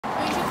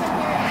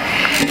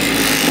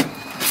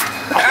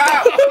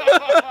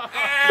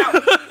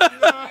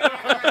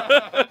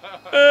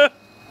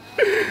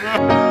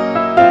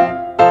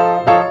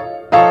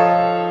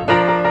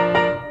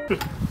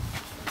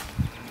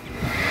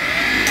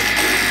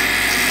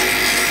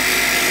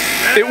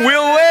It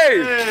will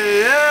lathe!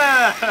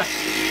 Yeah!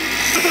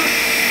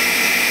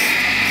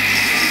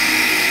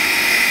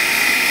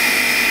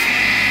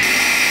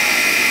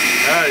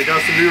 Alright, you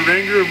got some new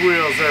ring groove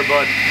wheels there,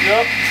 bud.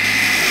 Yep.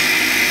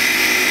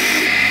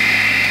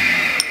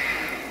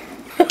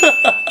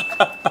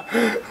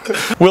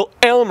 Will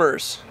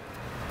Elmer's.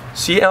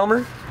 See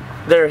Elmer?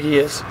 There he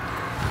is.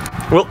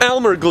 Will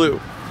Elmer glue?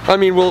 I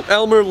mean, will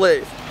Elmer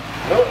lathe?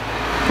 Nope.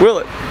 Will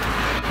it?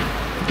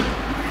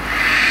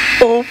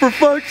 Oh, for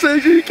fuck's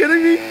sake, are you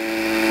kidding me?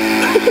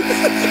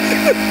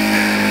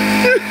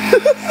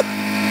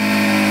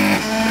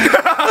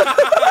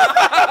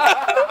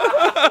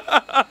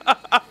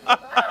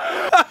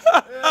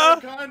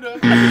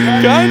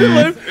 Kinda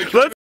lathe.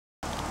 Let's.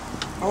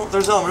 Oh,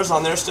 there's Elmer's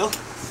on there still.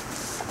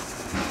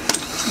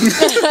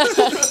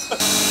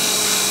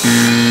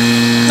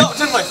 No,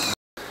 didn't play.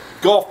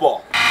 Golf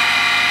ball.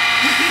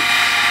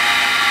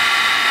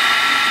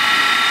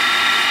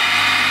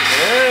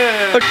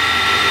 Yeah.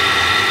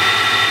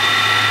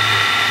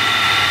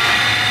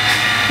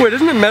 Wait,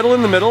 isn't it metal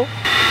in the middle?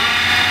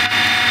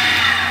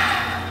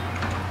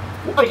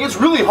 Like, it's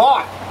really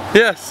hot.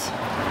 Yes.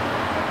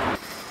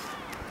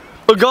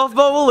 A golf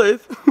ball will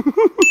lathe.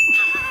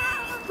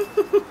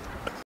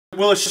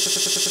 Will a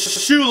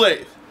shoe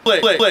lathe?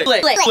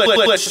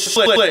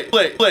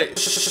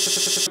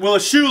 Will a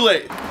shoe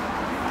lathe?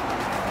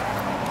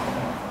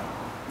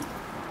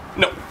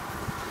 No.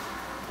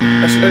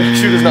 A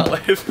shoe does not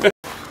lathe.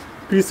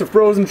 Piece of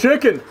frozen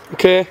chicken.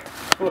 Okay.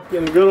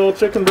 Fucking good old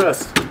chicken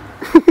breast.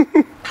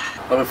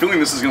 I have a feeling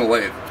this is gonna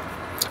lathe.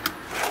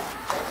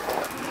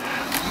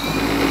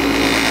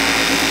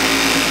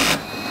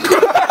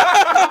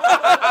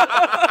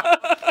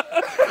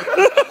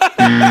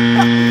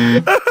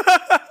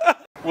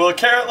 Will a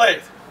carrot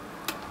lathe?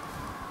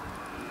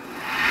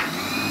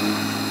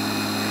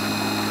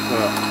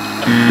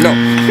 No.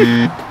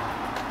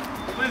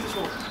 Please this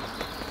one.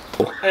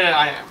 Yeah,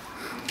 I am.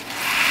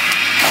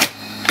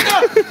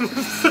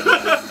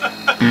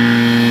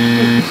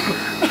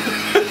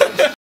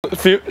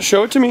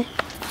 Show it to me.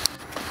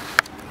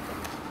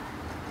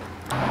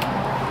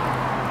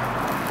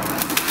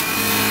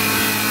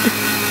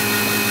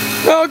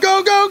 Oh,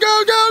 go, go,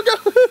 go, go, go!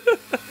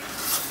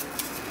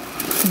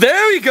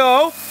 There we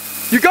go!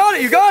 You got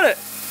it, you got it!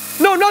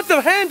 No, not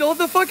the handle,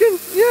 the fucking,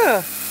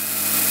 yeah.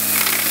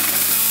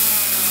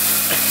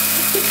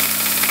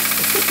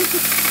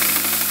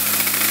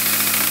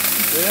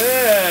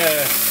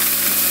 Yeah.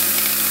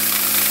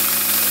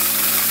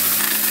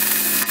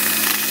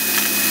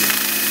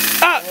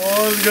 Ah!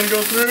 Oh, is it gonna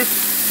go through?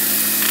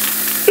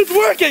 It's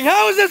working!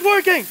 How is this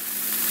working?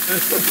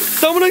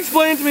 Someone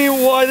explain to me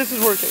why this is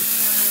working.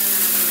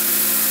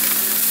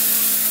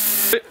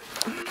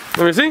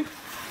 Let me see.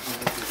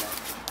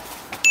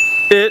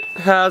 It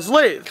has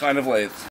lathe. Kind of lathe.